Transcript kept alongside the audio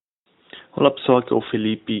Olá pessoal, aqui é o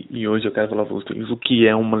Felipe e hoje eu quero falar para vocês o que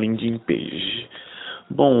é uma landing page.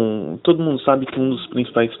 Bom, todo mundo sabe que um dos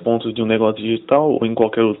principais pontos de um negócio digital ou em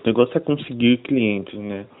qualquer outro negócio é conseguir clientes,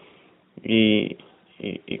 né? E,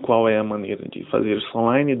 e qual é a maneira de fazer isso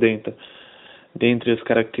online? Dentre as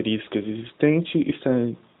características existentes,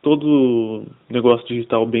 todo negócio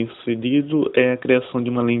digital bem sucedido é a criação de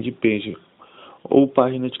uma landing page ou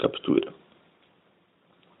página de captura,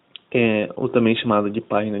 ou também chamada de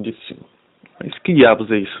página de destino. Mas que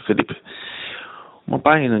diabos é isso, Felipe? Uma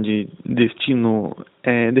página de destino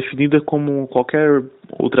é definida como qualquer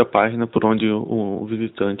outra página por onde o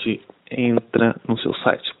visitante entra no seu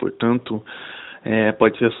site. Portanto,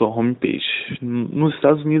 pode ser a sua homepage. Nos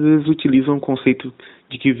Estados Unidos, eles utilizam o conceito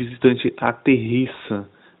de que o visitante aterrissa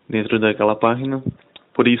dentro daquela página.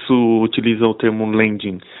 Por isso, utiliza o termo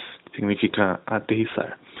landing, que significa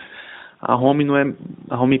aterrissar. A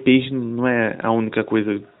homepage não é a única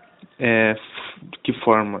coisa que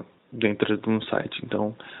forma dentro de um site.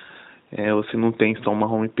 Então, você não tem só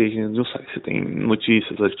uma homepage dentro do site. Você tem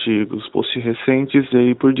notícias, artigos, posts recentes e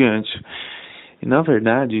aí por diante. E, na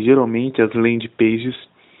verdade, geralmente as landing pages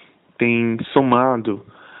têm somado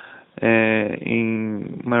em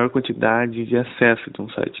maior quantidade de acesso de um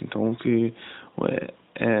site. Então,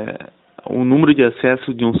 o número de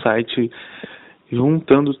acesso de um site,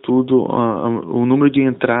 juntando tudo, o número de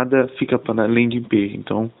entrada fica para a landing page.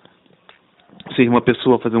 Então, se uma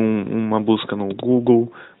pessoa fazer uma busca no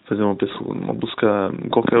Google, fazer uma busca em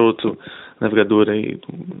qualquer outro navegador aí,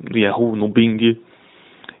 no Yahoo, no Bing,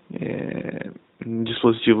 em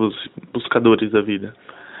dispositivos buscadores da vida.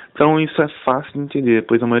 Então isso é fácil de entender,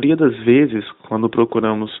 pois a maioria das vezes, quando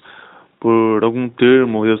procuramos por algum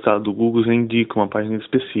termo, o resultado do Google já indica uma página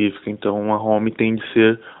específica. Então a home tem de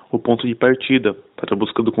ser o ponto de partida para a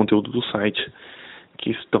busca do conteúdo do site,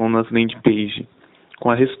 que estão nas landing page,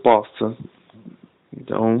 com a resposta.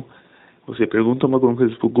 Então, você pergunta alguma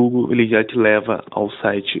coisa para o Google, ele já te leva ao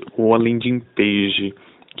site ou a landing page,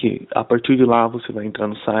 que a partir de lá você vai entrar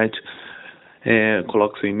no site,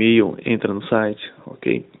 coloca seu e-mail, entra no site,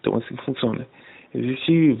 ok? Então assim funciona.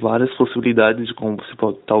 Existem várias possibilidades de como você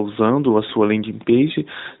pode estar usando a sua landing page.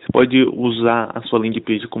 Você pode usar a sua landing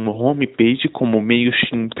page como home page, como o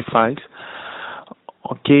MailChimp faz,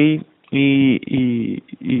 ok?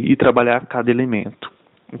 E trabalhar cada elemento.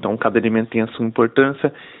 Então, cada elemento tem a sua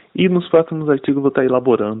importância e nos próximos artigos eu vou estar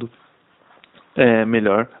elaborando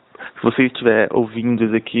melhor. Se você estiver ouvindo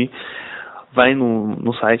isso aqui, vai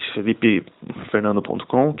no site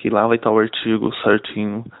felipefernando.com, que lá vai estar o artigo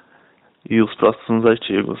certinho e os próximos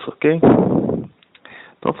artigos, ok?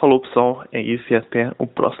 Então, falou pessoal, é isso e até o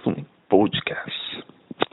próximo podcast.